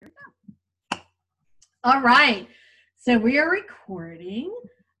All right. So we are recording.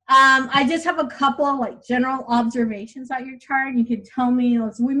 I just have a couple of like general observations about your chart. You can tell me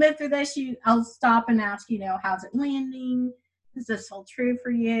as we move through this, I'll stop and ask, how's it landing? Is this all true for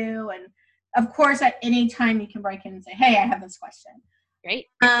you? And of course, at any time you can break in and say, hey, I have this question. Great.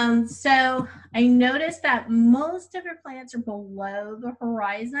 So I noticed that most of your planets are below the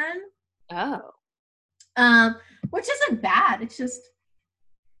horizon. Oh. Which isn't bad. It's just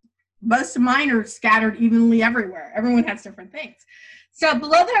most of mine are scattered evenly everywhere. Everyone has different things. So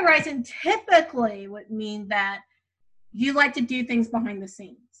below the horizon typically would mean that you like to do things behind the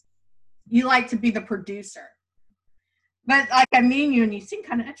scenes. You like to be the producer. But like I mean you, and you seem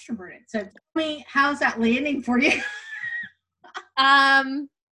kind of extroverted. So tell me, how's that landing for you?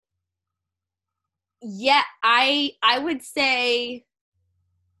 Yeah, I would say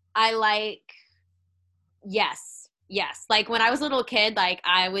I like, yes. Like when I was a little kid, like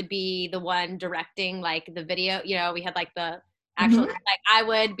I would be the one directing like the video, we had like the actual, like I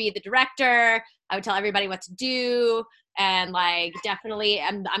would be the director. I would tell everybody what to do. And like, definitely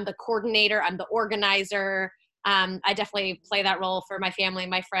I'm the coordinator. I'm the organizer. I definitely play that role for my family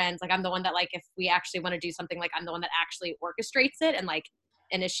and my friends. Like I'm the one that like, if we actually want to do something, like I'm the one that actually orchestrates it and like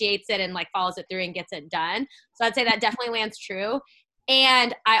initiates it and like follows it through and gets it done. So I'd say that definitely lands true.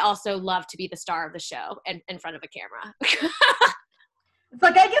 And I also love to be the star of the show and in front of a camera. It's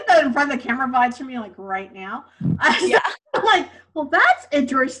like I get that in front of the camera vibes from you like right now. Yeah. I'm like, well, that's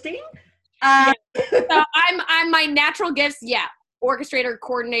interesting. Yeah. So I'm my natural gifts. Yeah. Orchestrator,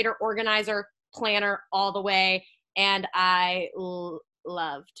 coordinator, organizer, planner, all the way. And I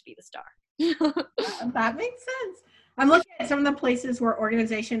love to be the star. That makes sense. I'm looking at some of the places where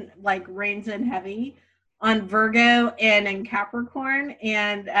organization like reigns in heavy on Virgo and in Capricorn,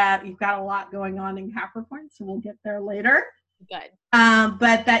 and you've got a lot going on in Capricorn, so we'll get there later. Good.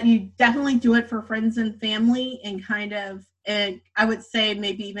 But that you definitely do it for friends and family and kind of, I would say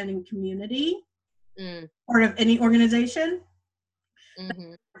maybe even in community, part of any organization.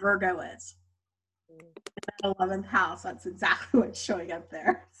 Virgo is. 11th house, that's exactly what's showing up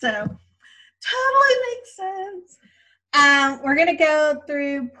there. So totally makes sense. We're going to go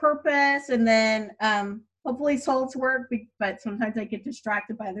through purpose and then hopefully soul's work, but sometimes I get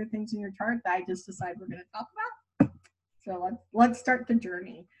distracted by other things in your chart that I just decide we're going to talk about. So let's start the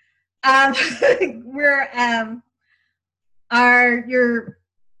journey. Your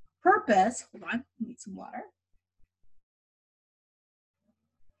purpose, hold on, I need some water,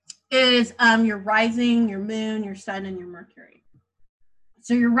 is your rising, your moon, your sun, and your Mercury.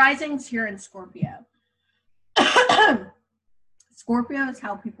 So your rising's here in Scorpio. Scorpio is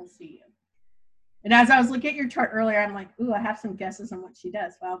how people see you. And as I was looking at your chart earlier, I'm like, ooh, I have some guesses on what she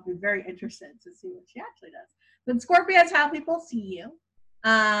does. Well, I'll be very interested to see what she actually does. But Scorpio is how people see you.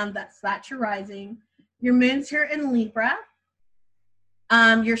 That's your rising. Your moon's here in Libra.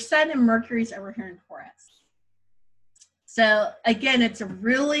 Your sun and Mercury's over here in Taurus. So again, it's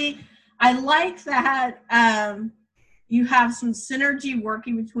I like that you have some synergy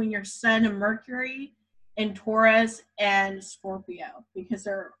working between your sun and Mercury and Taurus and Scorpio because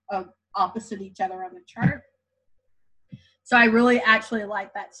they're opposite each other on the chart. So I really actually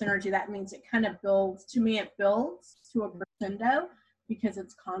like that synergy. That means it kind of builds to a crescendo because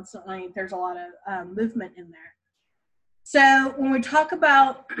it's constantly, there's a lot of movement in there. So when we talk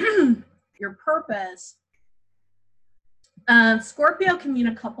about your purpose, Scorpio can mean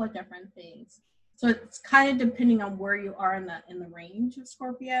a couple of different things. So it's kind of depending on where you are in the range of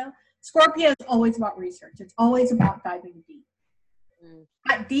Scorpio. Scorpio is always about research. It's always about diving deep.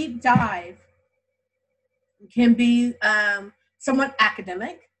 That deep dive can be somewhat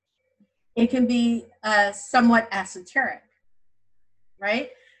academic. It can be somewhat esoteric, right?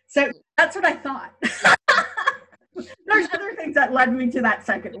 So that's what I thought. There's other things that led me to that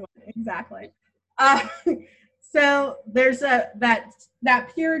second one. Exactly. So there's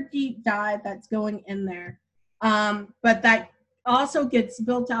that pure deep dive that's going in there. But that also gets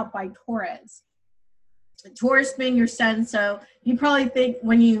built out by Taurus. Taurus being your sun, so you probably think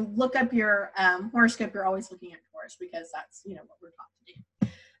when you look up your horoscope, you're always looking at Taurus because that's what we're taught to do.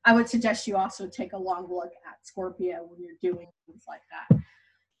 I would suggest you also take a long look at Scorpio when you're doing things like that.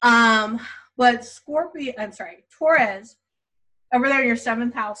 But Taurus, over there in your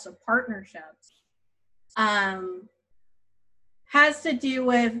 7th house of partnerships, has to do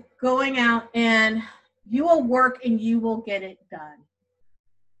with going out and you will work and you will get it done.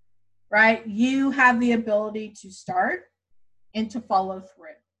 Right? You have the ability to start and to follow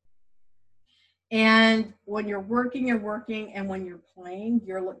through. And when you're working, you're working, and when you're playing,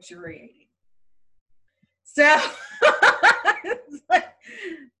 you're luxuriating. So,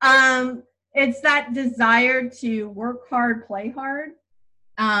 it's that desire to work hard, play hard.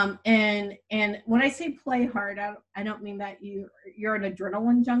 And when I say play hard, I don't mean that you're an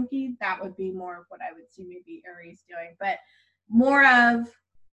adrenaline junkie. That would be more of what I would see maybe Aries doing, but more of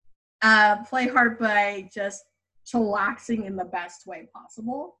play hard by just chillaxing in the best way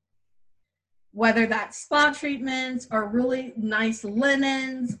possible. Whether that's spa treatments or really nice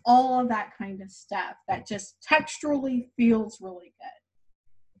linens, all of that kind of stuff that just texturally feels really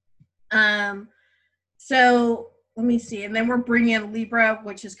good. So let me see. And then we're bringing in Libra,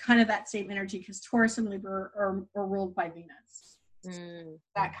 which is kind of that same energy because Taurus and Libra are ruled by Venus.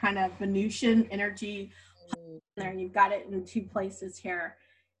 That kind of Venusian energy there. You've got it in 2 places here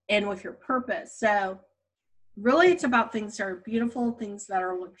and with your purpose. So really it's about things that are beautiful, things that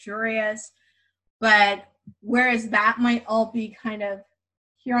are luxurious. But whereas that might all be kind of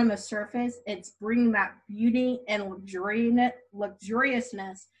here on the surface, it's bringing that beauty and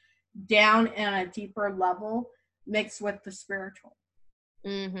luxuriousness down in a deeper level mixed with the spiritual.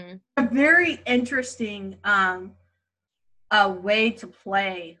 A very interesting way to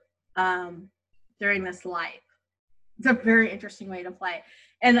play during this life. It's a very interesting way to play.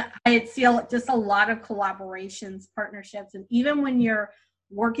 And I see just a lot of collaborations, partnerships, and even when you're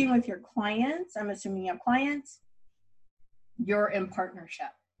working with your clients, I'm assuming you have clients, you're in partnership.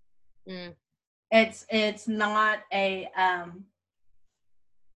 It's not a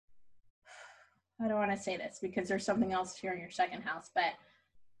I don't want to say this because there's something else here in your second house, but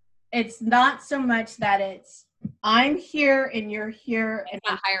it's not so much that it's I'm here and you're here. It's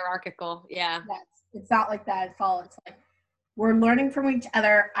not hierarchical. Yeah. It's not like that at all. It's like we're learning from each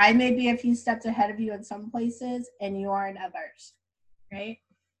other. I may be a few steps ahead of you in some places and you are in others. Right?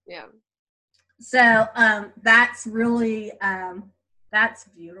 Yeah. So that's really that's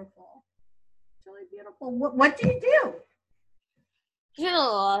beautiful. It's really beautiful. What do you do?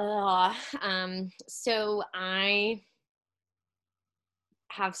 So I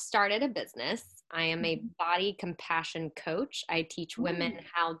have started a business. I am a body compassion coach. I teach women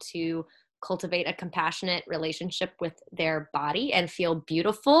how to cultivate a compassionate relationship with their body and feel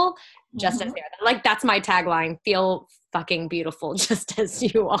beautiful just as they are. Like that's my tagline, feel fucking beautiful just as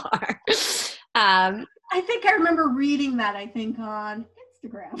you are. I think I remember reading that, on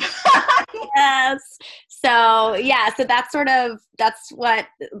Instagram. Yes. So that's what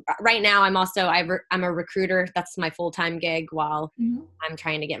right now I'm a recruiter. That's my full-time gig while I'm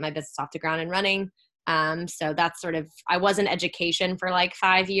trying to get my business off the ground and running. So that's I was in education for like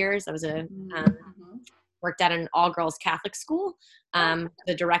 5 years. I was worked at an all-girls Catholic school.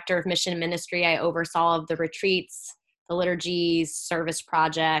 The director of mission ministry. I oversaw all of the retreats, the liturgies, service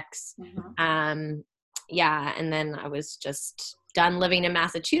projects. And then I was just done living in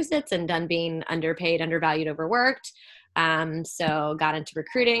Massachusetts and done being underpaid, undervalued, overworked. So got into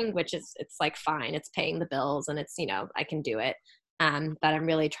recruiting, which it's like fine. It's paying the bills and it's, I can do it. But I'm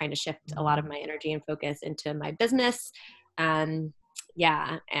really trying to shift a lot of my energy and focus into my business. And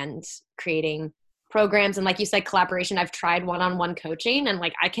creating programs. And like you said, collaboration. I've tried one-on-one coaching and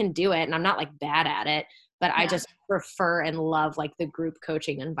like, I can do it and I'm not like bad at it, but I just prefer and love like the group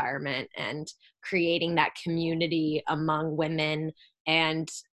coaching environment and creating that community among women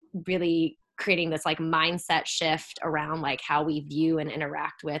and really creating this like mindset shift around like how we view and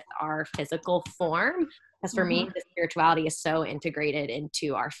interact with our physical form. Because for me, the spirituality is so integrated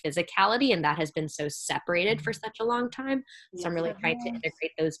into our physicality and that has been so separated for such a long time. So I'm really trying to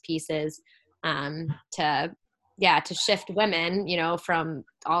integrate those pieces to shift women, from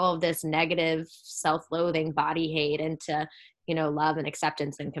all of this negative self-loathing, body hate into, love and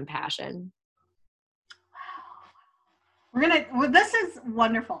acceptance and compassion. This is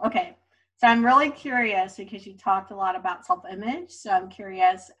wonderful. Okay. So I'm really curious because you talked a lot about self-image. So I'm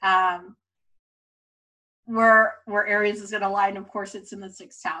curious where Aries is going to lie. And of course it's in the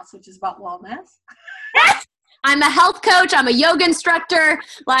 6th house, which is about wellness. I'm a health coach. I'm a yoga instructor.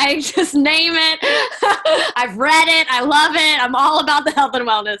 Like, just name it. I've read it. I love it. I'm all about the health and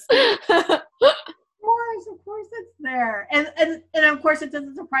wellness. Of course it's there. And of course it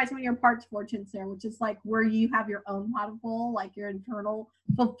doesn't surprise me when your part's fortune's there, which is like where you have your own pot of gold, like your internal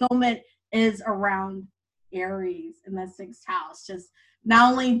fulfillment is around Aries in the 6th house. Just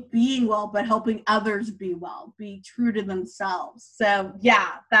not only being well, but helping others be well, be true to themselves. So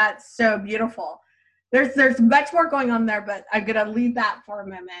yeah, that's so beautiful. There's much more going on there, but I'm going to leave that for a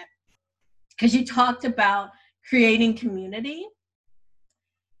minute because you talked about creating community.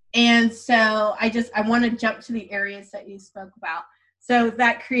 And so I want to jump to the areas that you spoke about. So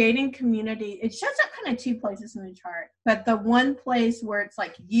that creating community, it shows up kind of 2 places in the chart, but the one place where it's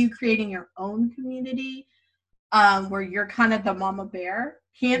like you creating your own community where you're kind of the mama bear.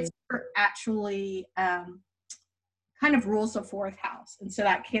 Cancer actually kind of rules the fourth house. And so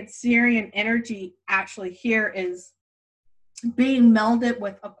that Cancerian energy actually here is being melded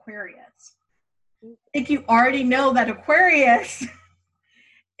with Aquarius. If you already know that Aquarius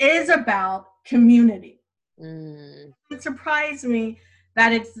is about community. It surprised me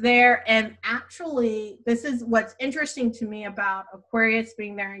that it's there. And actually, this is what's interesting to me about Aquarius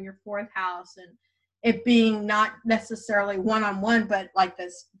being there in your fourth house and it being not necessarily one-on-one, but like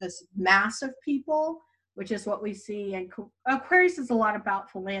this mass of people, which is what we see. And Aquarius is a lot about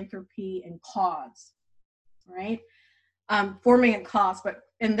philanthropy and cause, right? Forming a cause. But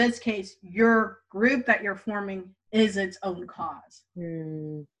in this case, your group that you're forming is its own cause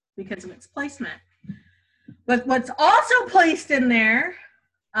because of its placement. But what's also placed in there,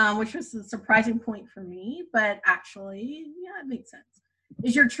 which was a surprising point for me, but actually, yeah, it makes sense,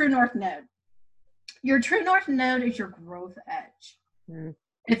 is your true north node. Your true north node is your growth edge.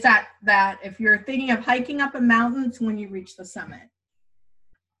 It's at that if you're thinking of hiking up a mountain, it's when you reach the summit.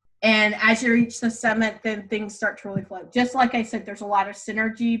 And as you reach the summit, then things start to really flow. Just like I said, there's a lot of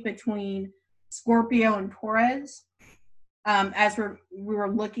synergy between Scorpio and Taurus. As we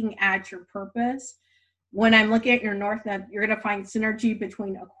were looking at your purpose, when I'm looking at your north node, you're going to find synergy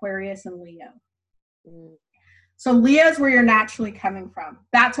between Aquarius and Leo. So Leo is where you're naturally coming from.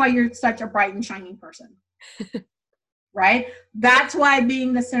 That's why you're such a bright and shining person, right? That's why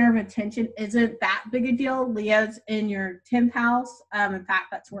being the center of attention isn't that big a deal. Leo's in your 10th house. In fact,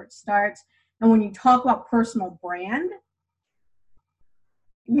 that's where it starts. And when you talk about personal brand,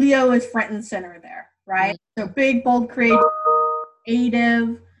 Leo is front and center there, right? So big, bold,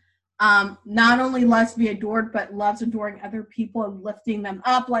 creative, not only loves to be adored, but loves adoring other people and lifting them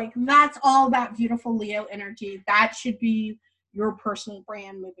up. Like that's all that beautiful Leo energy. That should be your personal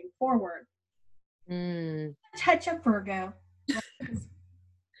brand moving forward. Touch up Virgo.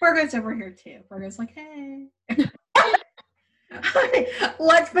 Virgo's over here too. Virgo's like, hey.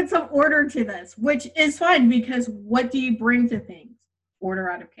 Let's put some order to this, which is fun because what do you bring to things?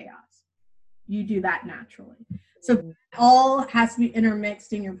 Order out of chaos. You do that naturally. So it all has to be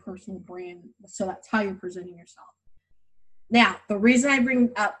intermixed in your personal brand. So that's how you're presenting yourself. Now, the reason I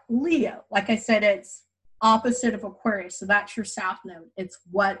bring up Leo, like I said, it's opposite of Aquarius. So that's your south node. It's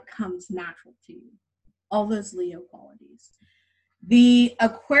what comes natural to you. All those Leo qualities. The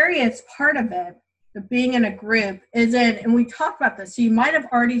Aquarius part of it, the being in a group, isn't, and we talked about this, so you might have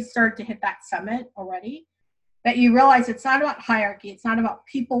already started to hit that summit already, that you realize it's not about hierarchy. It's not about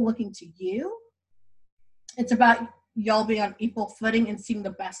people looking to you. It's about y'all being on equal footing and seeing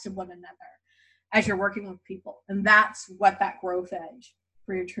the best of one another as you're working with people. And that's what that growth edge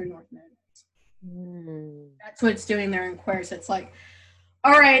for your true north node is. That's what it's doing there in Aquarius. It's like,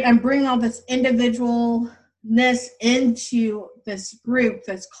 all right, I'm bringing all this individualness into this group,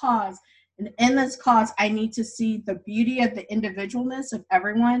 this cause. And in this cause, I need to see the beauty of the individualness of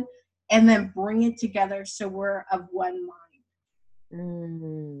everyone and then bring it together so we're of one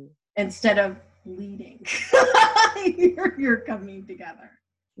mind. Instead of leading. you're coming together.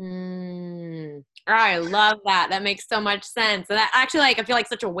 I love that. That makes so much sense. And that actually, like, I feel like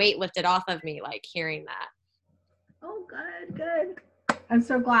such a weight lifted off of me, like hearing that. Oh, good. I'm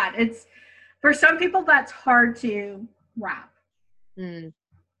so glad. It's for some people that's hard to wrap.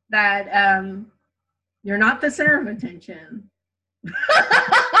 That you're not the center of attention,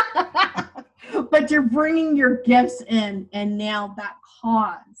 but you're bringing your gifts in, and now that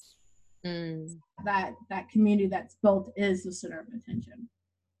cause. That community that's built is the center of attention.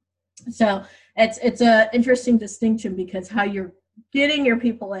 So it's a interesting distinction because how you're getting your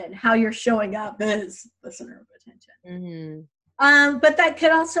people in, how you're showing up is the center of attention. But that could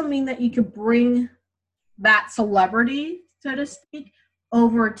also mean that you could bring that celebrity, so to speak,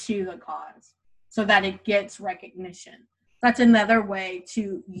 over to the cause so that it gets recognition. That's another way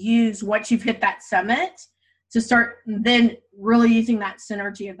to use once you've hit that summit to start then really using that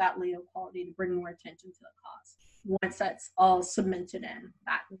synergy of that Leo quality to bring more attention to the cause. Once that's all cemented in,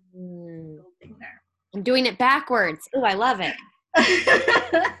 that building there. I'm doing it backwards. Oh, I love it.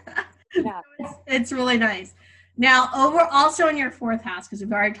 Yeah. It's really nice. Now, over also in your fourth house, because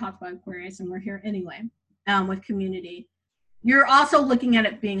we've already talked about Aquarius and we're here anyway, with community, you're also looking at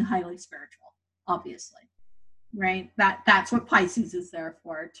it being highly spiritual, obviously, right? That's what Pisces is there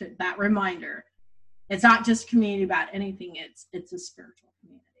for, to that reminder. It's not just community about anything. It's a spiritual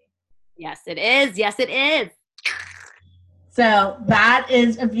community. Yes, it is. Yes, it is. So that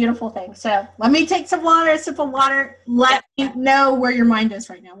is a beautiful thing. So let me take some water, a sip of water. Let me know where your mind is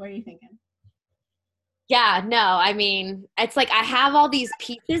right now. What are you thinking? Yeah, no, I mean, it's like I have all these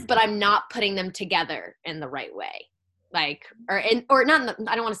pieces, but I'm not putting them together in the right way. Like, or not,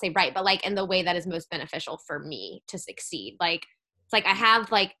 I don't want to say right, but like in the way that is most beneficial for me to succeed. Like, it's like I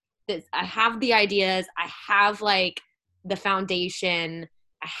have like this, I have the ideas, I have like the foundation,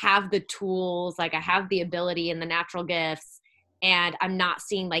 I have the tools, like I have the ability and the natural gifts, and I'm not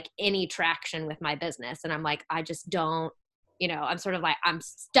seeing like any traction with my business. And I'm like, I just don't, I'm sort of like, I'm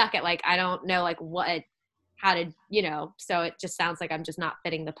stuck at like, I don't know like how to, so it just sounds like I'm just not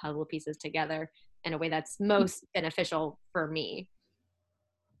fitting the puzzle pieces together in a way that's most beneficial for me.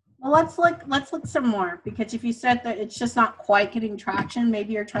 Well, let's look some more, because if you said that it's just not quite getting traction,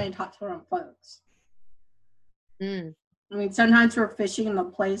 maybe you're trying to talk to the wrong folks. I mean, sometimes we're fishing in the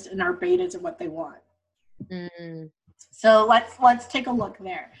place and our bait isn't what they want. So let's take a look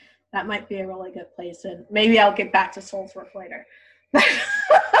there. That might be a really good place, and maybe I'll get back to Soul's Work later.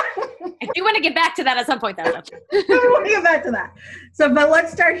 I do want to get back to that at some point, though. I want to get back to that. So, but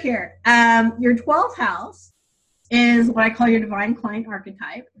let's start here. Your 12th house is what I call your divine client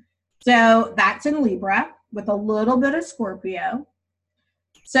archetype. So that's in Libra with a little bit of Scorpio.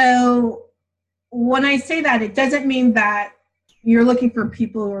 So when I say that, it doesn't mean that you're looking for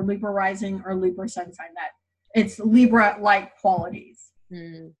people who are Libra rising or Libra sun sign. That it's Libra-like qualities.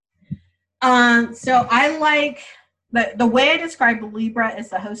 So I like the way I describe Libra is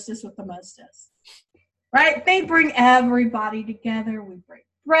the hostess with the mostess, right? They bring everybody together. We break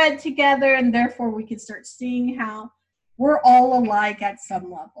bread together, and therefore we can start seeing how we're all alike at some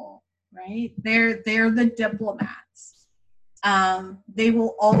level, right? They're the diplomats. They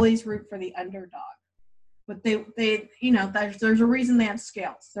will always root for the underdog, but they there's a reason they have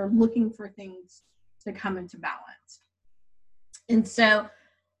scales. They're looking for things to come into balance,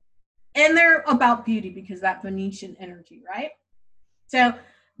 and they're about beauty because that Venetian energy, right? So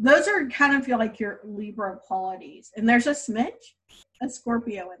those are kind of feel like your Libra qualities. And there's a smidge of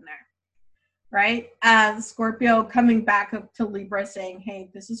Scorpio in there, right? Scorpio coming back up to Libra saying, hey,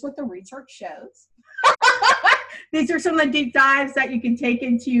 this is what the research shows. These are some of the deep dives that you can take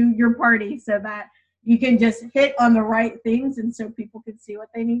into your party so that you can just hit on the right things and so people can see what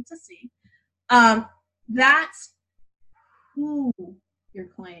they need to see. That's who your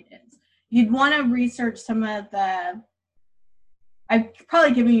client is. You'd want to research some of I've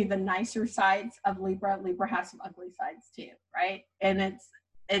probably given you the nicer sides of Libra. Libra has some ugly sides too, right? And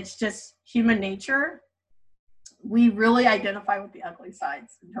it's just human nature. We really identify with the ugly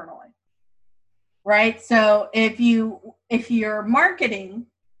sides internally, right? So if you're marketing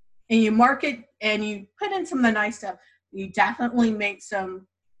and you market and you put in some of the nice stuff, you definitely make some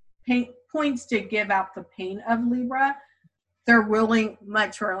points to give out the pain of Libra. They're willing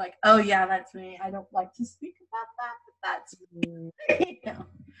much more like, oh yeah, that's me. I don't like to speak about that, but that's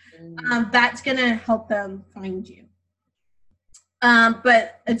that's gonna help them find you.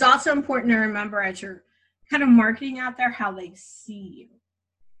 But it's also important to remember as you're kind of marketing out there how they see you.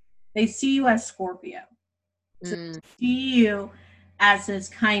 They see you as Scorpio. So they see you as this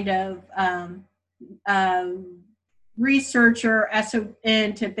kind of researcher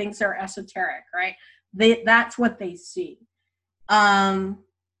into things that are esoteric, right? That's what they see. I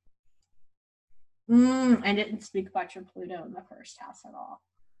didn't speak about your Pluto in the first house at all.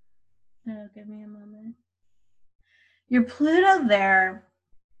 So give me a moment. Your Pluto there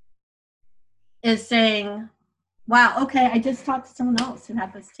is saying, wow, okay, I just talked to someone else who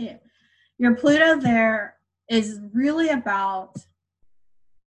had this too. Your Pluto there is really about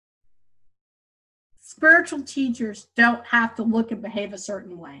spiritual teachers don't have to look and behave a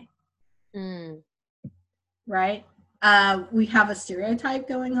certain way. Right? We have a stereotype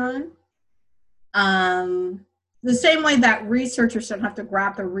going on. The same way that researchers don't have to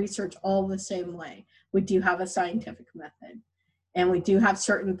grab their research all the same way. We do have a scientific method. And we do have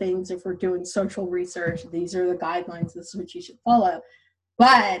certain things, if we're doing social research, these are the guidelines, this is what you should follow.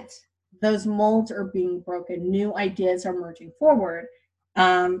 But those molds are being broken. New ideas are emerging forward.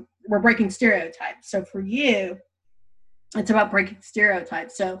 We're breaking stereotypes. So for you, it's about breaking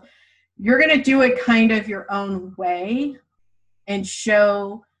stereotypes. So you're going to do it kind of your own way and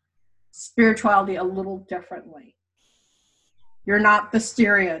show spirituality a little differently. You're not the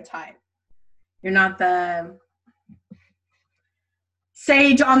stereotype. You're not the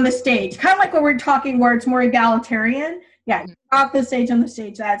sage on the stage. Kind of like what we're talking where it's more egalitarian. Yeah, off the stage on the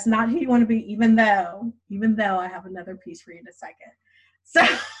stage. That's not who you want to be, even though I have another piece for you in a second. So,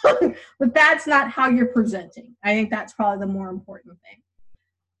 but that's not how you're presenting. I think that's probably the more important thing.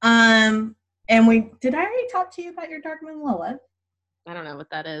 And did I already talk to you about your Dark Moon Lilith? I don't know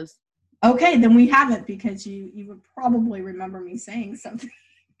what that is. Okay, then we haven't, because you would probably remember me saying something.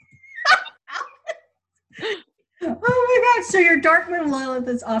 Oh my gosh. So your dark moon Lilith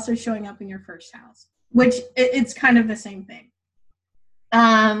is also showing up in your first house, which it's kind of the same thing.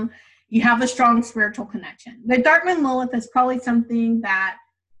 You have a strong spiritual connection. The dark moon Lilith is probably something that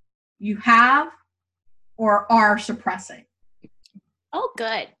you have or are suppressing. Oh,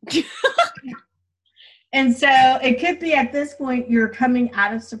 good. And so it could be at this point you're coming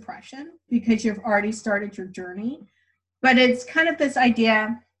out of suppression because you've already started your journey. But it's kind of this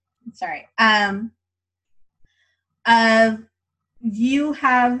idea, of you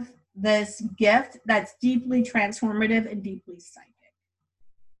have this gift that's deeply transformative and deeply psychic.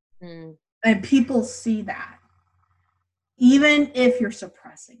 Mm. And people see that, even if you're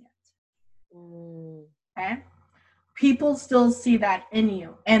suppressing it. Mm. Okay? People still see that in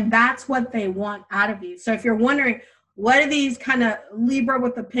you, and that's what they want out of you. So if you're wondering, what do these kind of Libra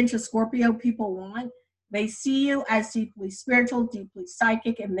with a pinch of Scorpio people want? They see you as deeply spiritual, deeply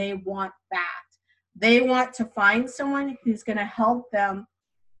psychic, and they want that. They want to find someone who's going to help them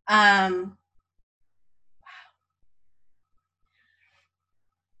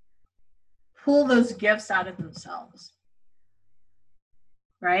pull those gifts out of themselves,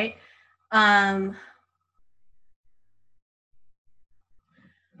 right?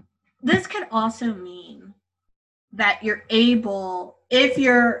 This could also mean that you're able, if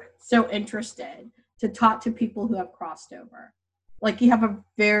you're so interested, to talk to people who have crossed over. Like you have a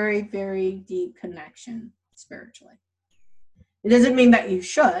very, very deep connection spiritually. It doesn't mean that you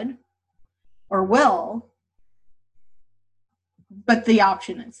should or will, but the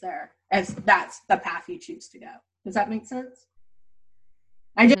option is there, as that's the path you choose to go. Does that make sense?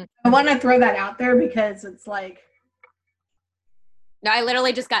 I want to throw that out there because it's like, no, I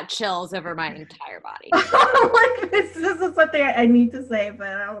literally just got chills over my entire body. Like this is something I need to say, but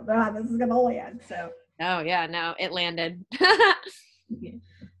I don't know how this is gonna land. So. Oh yeah, no, it landed. Okay.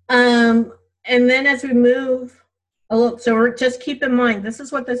 And then as we move, so we're just keep in mind this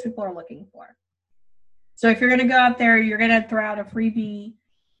is what those people are looking for. So if you're gonna go out there, you're gonna throw out a freebie.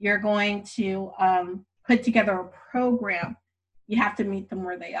 You're going to put together a program. You have to meet them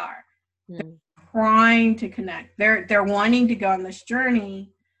where they are. Mm. Trying to connect. They're wanting to go on this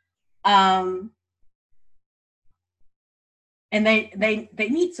journey, and they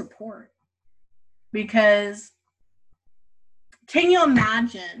need support, because can you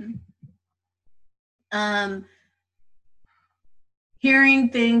imagine hearing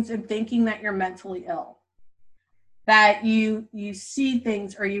things and thinking that you're mentally ill, that you see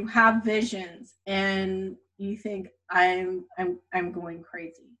things or you have visions and you think I'm going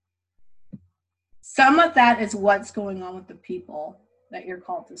crazy? Some of that is what's going on with the people that you're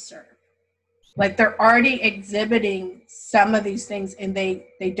called to serve. Like they're already exhibiting some of these things and they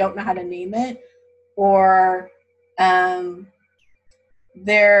don't know how to name it, or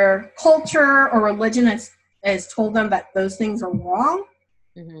their culture or religion has told them that those things are wrong.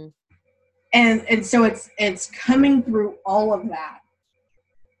 Mm-hmm. And so it's coming through all of that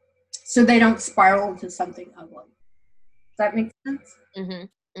so they don't spiral into something ugly. Does that make sense?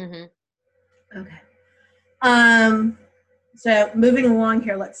 Mm-hmm. Mm-hmm. Okay. So moving along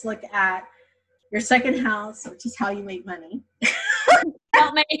here, let's look at your second house, which is how you make money.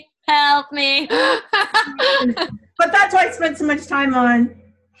 Help me. But that's why I spent so much time on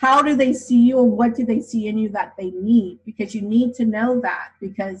how do they see you and what do they see in you that they need, because you need to know that,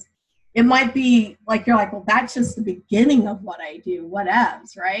 because it might be like, you're like, well, that's just the beginning of what I do,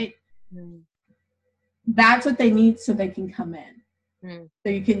 whatevs, right? Mm. That's what they need so they can come in. Mm. So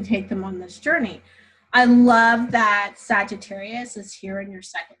you can take them on this journey. I love that Sagittarius is here in your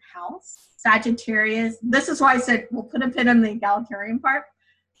second house. Sagittarius, this is why I said we'll put a pin in the egalitarian part.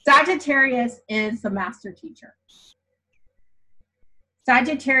 Sagittarius is the master teacher.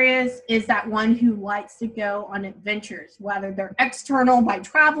 Sagittarius is that one who likes to go on adventures, whether they're external by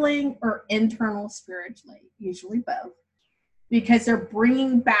traveling or internal spiritually, usually both, because they're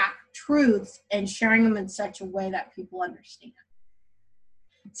bringing back truths and sharing them in such a way that people understand.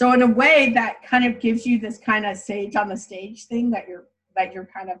 So in a way that kind of gives you this kind of sage on the stage thing that you're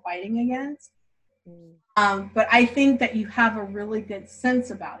kind of fighting against. But I think that you have a really good sense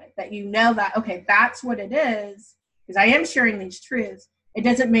about it, that you know that, okay, that's what it is, because I am sharing these truths. It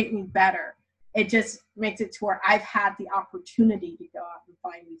doesn't make me better. It just makes it to where I've had the opportunity to go out and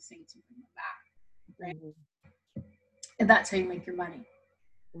find these things and bring them back. Right? Mm-hmm. And that's how you make your money.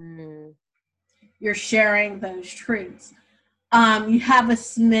 Mm. You're sharing those truths. You have a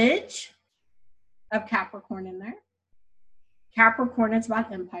smidge of Capricorn in there. Capricorn is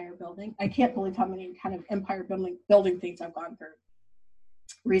about empire building. I can't believe how many kind of empire building things I've gone through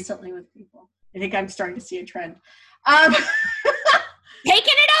recently with people. I think I'm starting to see a trend. Taking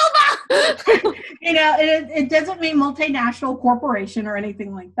it over! You know, it doesn't mean multinational corporation or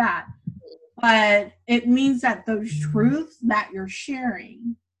anything like that, but it means that those truths that you're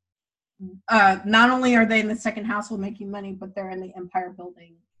sharing, not only are they in the second house of making money, but they're in the empire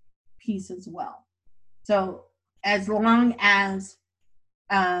building piece as well. So as long as,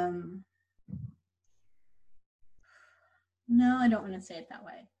 no, I don't want to say it that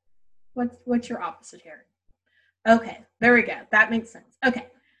way. What's your opposite here? Okay, there we go. That makes sense. Okay,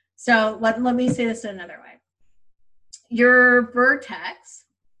 so let me say this another way. Your vertex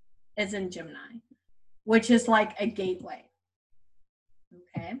is in Gemini, which is like a gateway.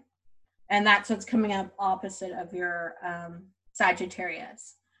 Okay, and that's what's coming up opposite of your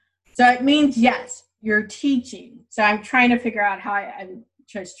Sagittarius. So it means, yes, you're teaching. So I'm trying to figure out how I'm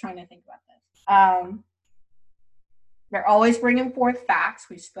just trying to think about this. They're always bringing forth facts.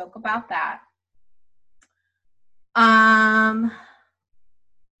 We spoke about that.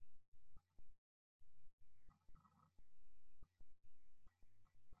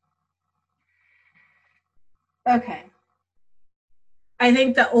 Okay. I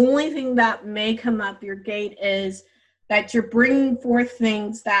think the only thing that may come up your gate is that you're bringing forth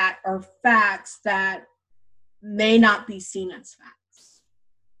things that are facts that may not be seen as facts.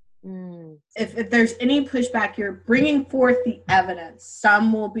 If there's any pushback, you're bringing forth the evidence.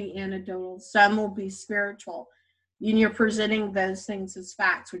 Some will be anecdotal, some will be spiritual. And you're presenting those things as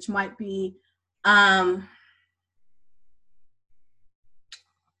facts, which might be how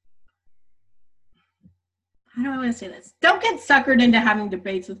do I want to say this? Don't get suckered into having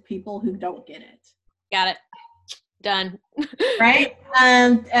debates with people who don't get it. Got it. Done. Right?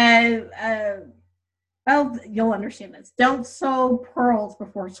 Well, you'll understand this. Don't sow pearls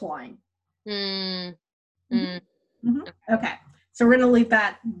before swine. Mm-hmm. Okay. So we're going to leave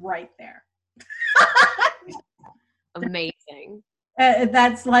that right there. Amazing.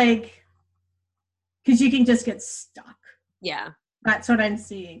 That's like, because you can just get stuck. Yeah. That's what I'm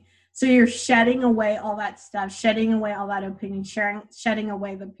seeing. So you're shedding away all that stuff, shedding away all that opinion, shedding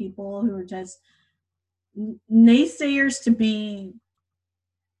away the people who are just naysayers to be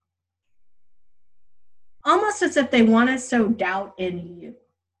almost as if they want to sow doubt in you.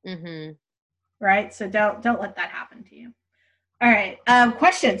 Mm-hmm. Right? So don't let that happen to you. All right.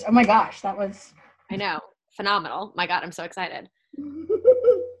 Questions. Oh my gosh, that was... I know. Phenomenal. My God, I'm so excited.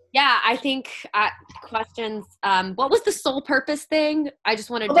 Yeah, I think questions. What was the soul purpose thing? I just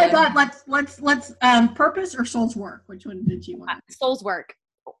wanted to... Oh my God, let's purpose or soul's work? Which one did you want? Soul's work.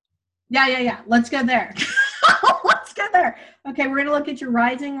 Yeah. Let's go there. Let's go there. Okay, we're going to look at your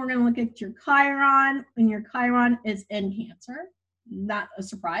rising. We're going to look at your Chiron. And your Chiron is in Cancer. Not a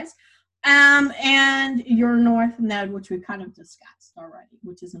surprise. And your North Node, which we kind of discussed already,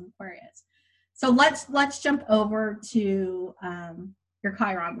 which is in Aquarius. So let's jump over to your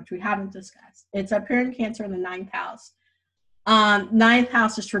Chiron, which we haven't discussed. It's up here in Cancer in the 9th house. 9th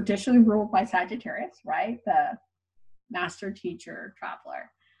house is traditionally ruled by Sagittarius, right? The master teacher,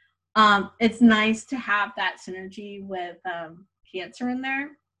 traveler. It's nice to have that synergy with Cancer in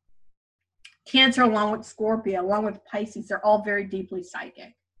there. Cancer, along with Scorpio, along with Pisces, they're all very deeply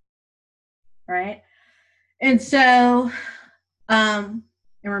psychic, right? And so,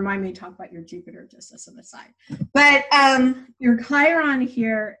 and remind me to talk about your Jupiter just as an aside. But your Chiron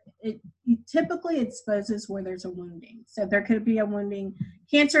here, it typically exposes where there's a wounding. So there could be a wounding.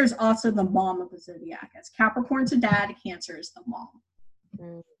 Cancer is also the mom of the zodiac. As Capricorn's a dad, Cancer is the mom.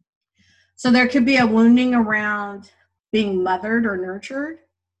 Mm. So there could be a wounding around being mothered or nurtured.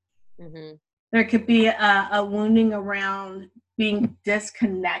 Mm-hmm. There could be a wounding around being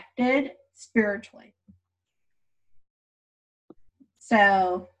disconnected spiritually.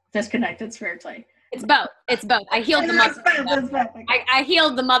 So disconnected spiritually. It's both. I healed the mother. I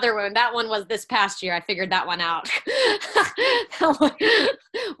healed the mother wound. That one was this past year. I figured that one out.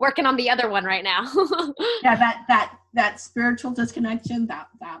 Working on the other one right now. Yeah, that spiritual disconnection, that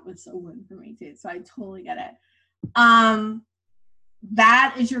was a win for me too. So I totally get it.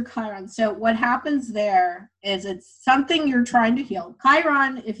 That is your Chiron. So what happens there is it's something you're trying to heal.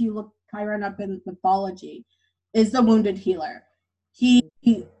 Chiron, if you look Chiron up in mythology, is the wounded healer. He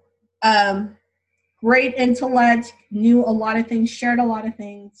great intellect, knew a lot of things, shared a lot of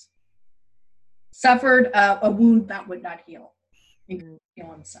things, suffered a wound that would not heal. He could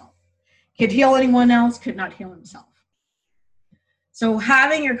heal himself. Could heal anyone else, could not heal himself. So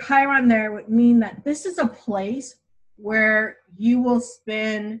having your Chiron there would mean that this is a place where you will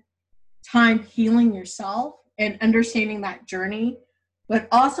spend time healing yourself and understanding that journey, but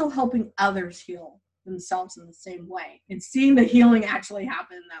also helping others heal themselves in the same way and seeing the healing actually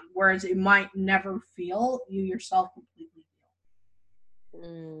happen in them, whereas it might never feel you yourself completely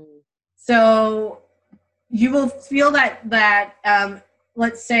heal. So you will feel that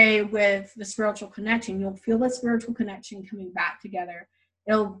let's say with the spiritual connection, you'll feel the spiritual connection coming back together.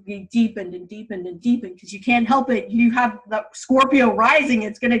 It'll be deepened and deepened and deepened because you can't help it. You have the Scorpio rising.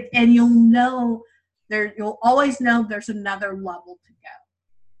 It's gonna, and you'll always know there's another level to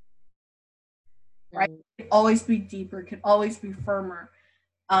go. Right? It can always be deeper. It can always be firmer.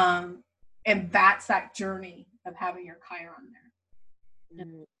 And that's that journey of having your Chiron there.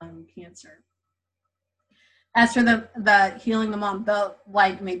 Cancer. As for the healing the mom,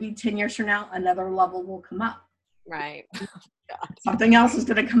 like maybe 10 years from now, another level will come up. Right. Something else is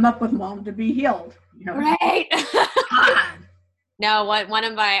going to come up with mom to be healed. Right. No, I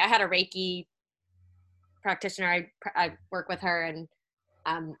had a Reiki practitioner. I work with her, and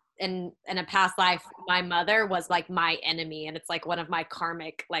in a past life, my mother was like my enemy, and it's like one of my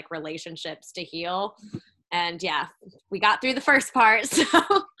karmic like relationships to heal. And yeah, we got through the first part. So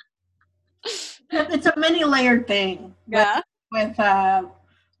it's a many layered thing. Yeah. With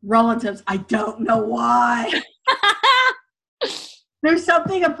relatives, I don't know why. There's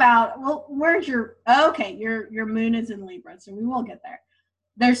something about, well, where's your moon is in Libra, so we will get there.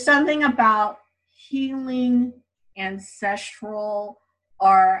 There's something about healing ancestral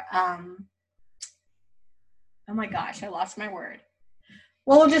or oh my gosh, I lost my word.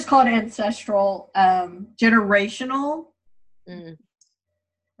 Well, we'll just call it ancestral, generational,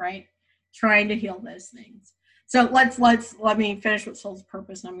 right? Trying to heal those things. So let me finish with soul's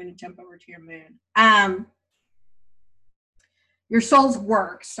purpose, and I'm going to jump over to your moon. Your soul's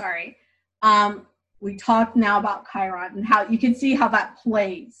work, sorry. We talked now about Chiron and how you can see how that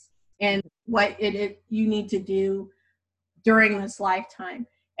plays and what you need to do during this lifetime.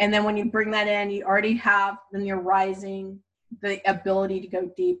 And then when you bring that in, you already have, then you're rising, the ability to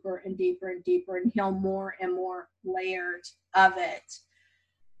go deeper and deeper and deeper and heal more and more layers of it.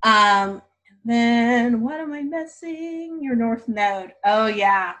 Then what am I missing? Your North Node. Oh,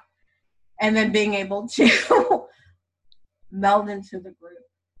 yeah. And then being able to meld into the group.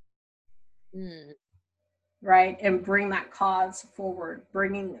 Right? And bring that cause forward.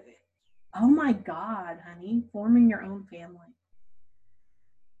 Oh my God, honey. Forming your own family.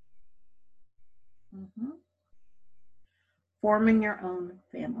 Forming your own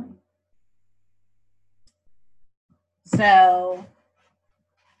family. So,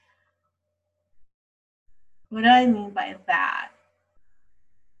 what do I mean by that?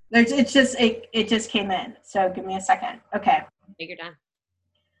 It just came in. So give me a second. Okay. Take your time.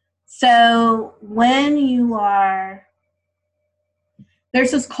 So when you are,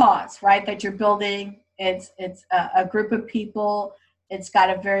 there's this cause, right, that you're building. It's a group of people. It's got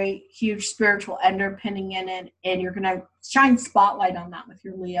a very huge spiritual underpinning in it, and you're going to shine spotlight on that with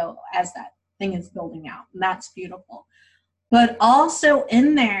your Leo as that thing is building out, and that's beautiful. But also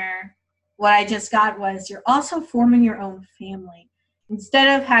in there, what I just got was you're also forming your own family.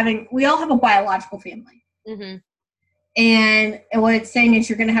 Instead of we all have a biological family. And what it's saying is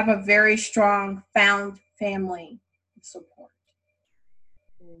you're going to have a very strong found family support.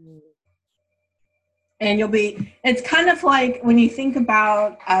 And it's kind of like when you think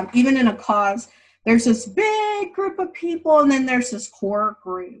about, even in a cause, there's this big group of people and then there's this core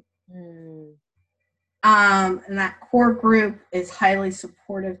group. And that core group is highly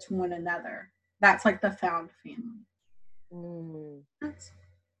supportive to one another. That's like the found family.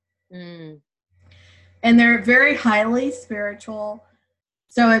 And they're very highly spiritual.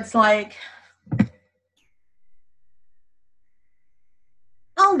 So it's like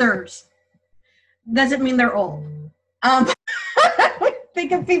elders. Doesn't mean they're old.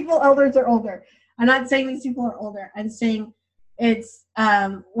 Think of people, elders are older. I'm not saying these people are older. I'm saying it's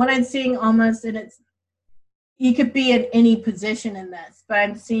what I'm seeing almost, and you could be in any position in this, but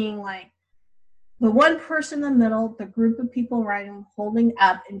I'm seeing like the one person in the middle, the group of people around holding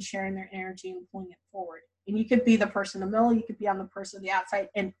up and sharing their energy and pulling it forward. And you could be the person in the middle, you could be on the person on the outside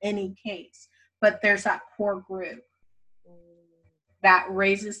in any case. But there's that core group that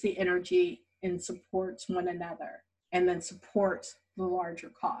raises the energy and supports one another and then supports the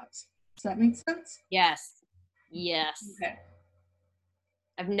larger cause. Does that make sense? Yes. Okay.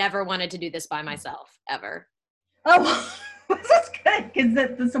 I've never wanted to do this by myself, ever. Oh, that's good, because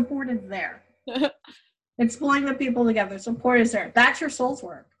the support is there. It's pulling the people together. Support is there. That's your soul's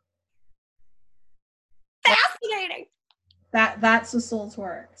work. Fascinating. That's the soul's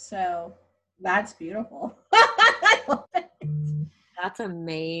work. So that's beautiful. I love it. That's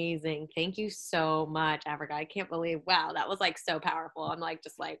amazing. Thank you so much, Africa. I can't believe, wow, that was like so powerful. I'm like,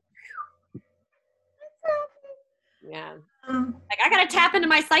 just like, yeah. Like I gotta tap into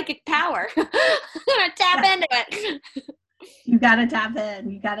my psychic power. I'm gonna tap into it. You gotta tap in.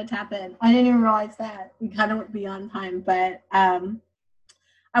 You gotta tap in. I didn't even realize that. We kind of went beyond time, but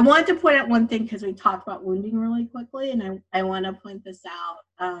I wanted to point out one thing because we talked about wounding really quickly, and I want to point this out.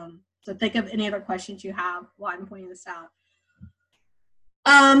 So think of any other questions you have while I'm pointing this out.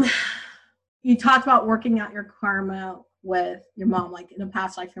 You talked about working out your karma with your mom, like in a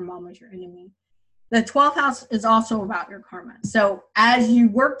past life, your mom was your enemy. The 12th house is also about your karma. So as you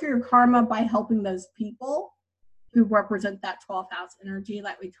work through your karma by helping those people who represent that 12th house energy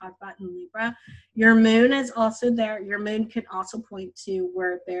that we talked about in Libra, your moon is also there. Your moon can also point to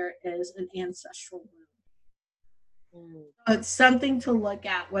where there is an ancestral wound. So it's something to look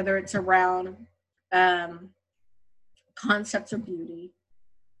at, whether it's around concepts of beauty,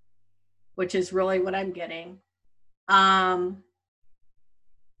 which is really what I'm getting.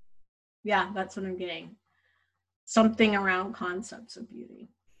 Yeah, that's what I'm getting. Something around concepts of beauty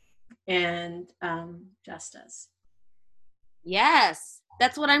and justice. Yes,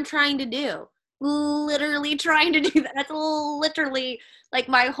 that's what I'm trying to do. Literally trying to do that. That's literally like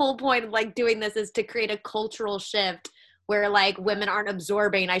my whole point of like doing this is to create a cultural shift where like women aren't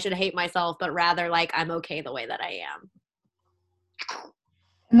absorbing I should hate myself, but rather like I'm okay the way that I am.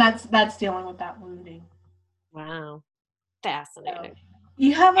 And that's dealing with that wounding. Wow. Fascinating. So,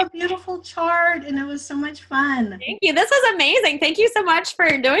 you have a beautiful chart and it was so much fun. Thank you. This was amazing. Thank you so much for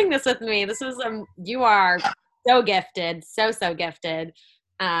doing this with me. This was you are so gifted. So gifted.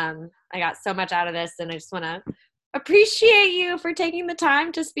 I got so much out of this and I just want to appreciate you for taking the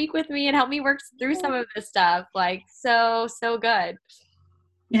time to speak with me and help me work through some of this stuff. Like so good.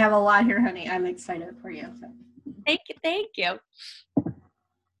 You have a lot here, honey. I'm excited for you. So. Thank you. Thank you.